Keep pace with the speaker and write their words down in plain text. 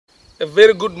A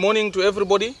very good morning to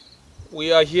everybody.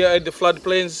 We are here at the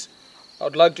floodplains. I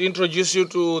would like to introduce you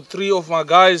to three of my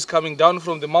guys coming down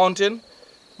from the mountain,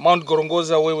 Mount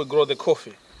Gorongosa, where we grow the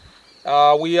coffee.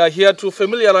 We are here to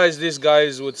familiarize these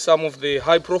guys with some of the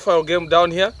high-profile game down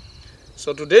here.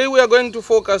 So today we are going to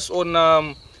focus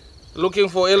on looking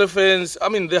for elephants,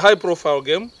 the high-profile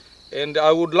game. And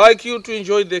I would like you to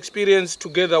enjoy the experience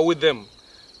together with them.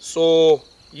 So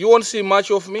you won't see much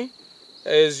of me,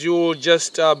 as you'll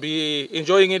just be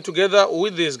enjoying it together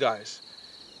with these guys.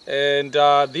 And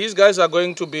these guys are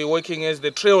going to be working as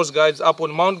the trails guides up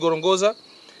on Mount Gorongosa.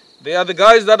 They are the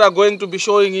guys that are going to be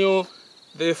showing you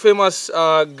the famous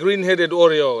green-headed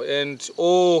oriole and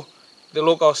all the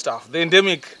local stuff, the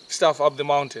endemic stuff up the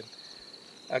mountain.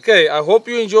 Okay, I hope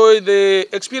you enjoy the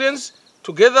experience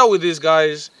together with these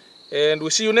guys, and we'll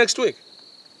see you next week.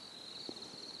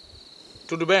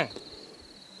 To the bang.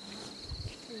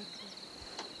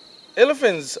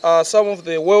 Elephants are some of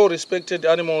the well-respected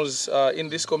animals in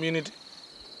this community.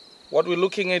 What we're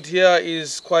looking at here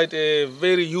is quite a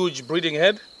very huge breeding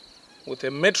head with a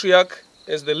matriarch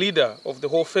as the leader of the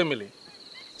whole family.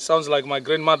 Sounds like my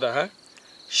grandmother, huh?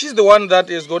 She's the one that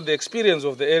has got the experience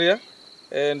of the area,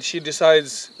 and she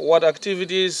decides what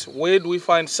activities, where do we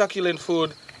find succulent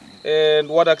food, and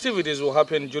what activities will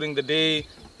happen during the day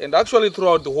and actually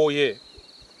throughout the whole year.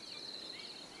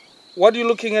 What you're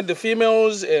looking at, the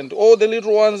females and all the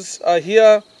little ones are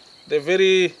here. They're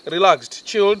very relaxed,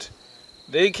 chilled.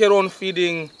 They carry on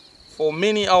feeding for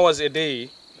many hours a day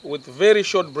with very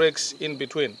short breaks in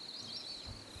between.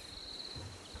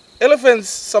 Elephants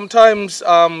sometimes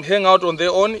hang out on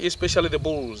their own, especially the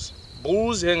bulls.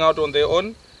 Bulls hang out on their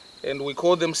own, and we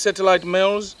call them satellite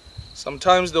males.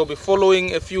 Sometimes they'll be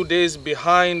following a few days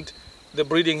behind the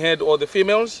breeding head or the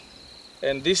females.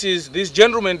 And this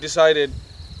gentleman decided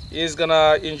he's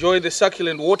gonna enjoy the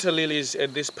succulent water lilies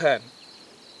at this pan.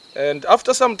 And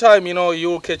after some time,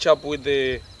 you'll catch up with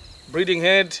the breeding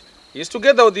head. He's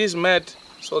together with his mate,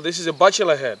 so this is a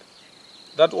bachelor head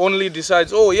that only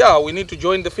decides, oh yeah, we need to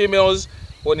join the females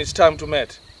when it's time to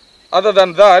mate. Other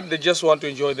than that, they just want to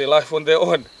enjoy their life on their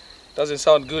own. Doesn't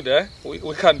sound good, eh?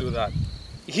 We can't do that.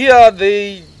 Here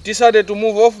they decided to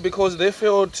move off because they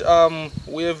felt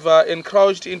we've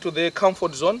encroached into their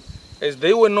comfort zone, as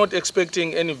they were not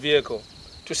expecting any vehicle.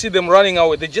 To see them running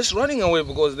away, they're just running away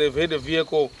because they've had a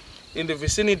vehicle in the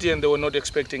vicinity and they were not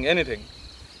expecting anything.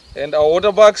 And our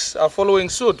waterbucks are following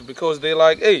suit because they're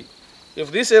like, hey,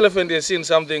 if this elephant has seen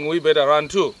something, we better run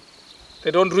too. They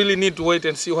don't really need to wait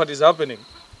and see what is happening.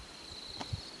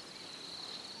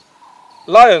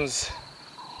 Lions.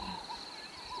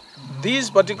 These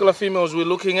particular females we're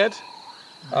looking at,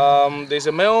 there's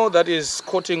a male that is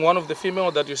courting one of the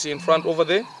female that you see in front over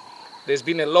there. There's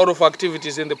been a lot of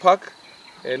activities in the park,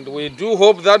 and we do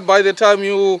hope that by the time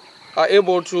you are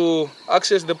able to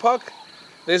access the park,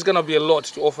 there's going to be a lot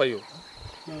to offer you.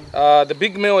 The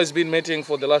big male has been mating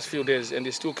for the last few days and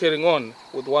is still carrying on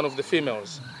with one of the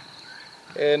females.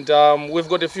 And we've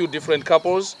got a few different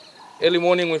couples. Early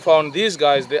morning we found these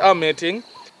guys, they are mating.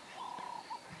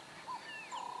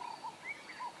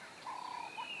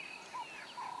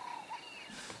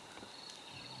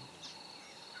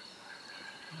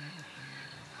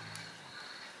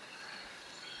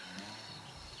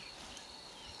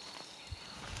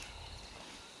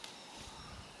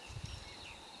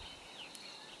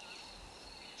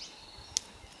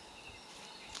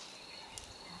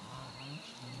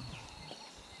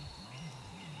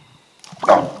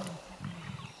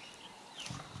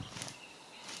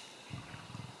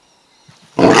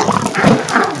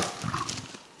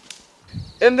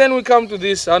 And then we come to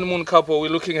this honeymoon couple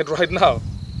we're looking at right now.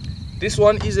 This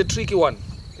one is a tricky one.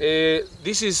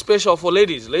 This is special for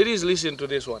ladies. Ladies, listen to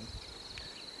this one.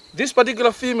 This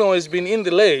particular female has been in the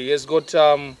lay, has got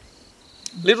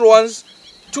little ones.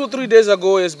 2-3 days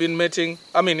ago has been mating,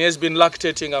 has been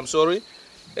lactating,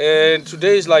 And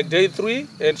today is like day 3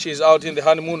 and she's out in the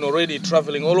honeymoon already,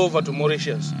 traveling all over to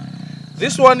Mauritius.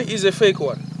 This one is a fake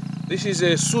one. This is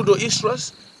a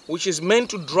pseudo-estrus, which is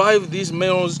meant to drive these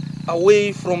males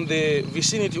away from the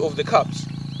vicinity of the cubs.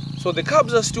 So the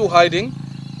cubs are still hiding,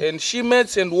 and she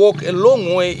mates and walk a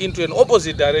long way into an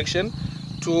opposite direction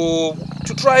to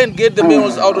try and get the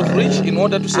males out of reach in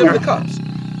order to save the cubs.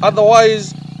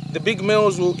 Otherwise, the big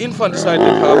males will infanticide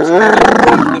the cubs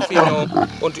and bring the female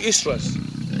onto estrus.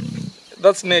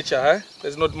 That's nature, eh?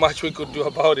 There's not much we could do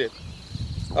about it.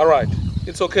 Alright,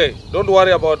 it's okay. Don't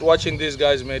worry about watching these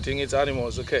guys mating. It's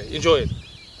animals, okay? Enjoy it.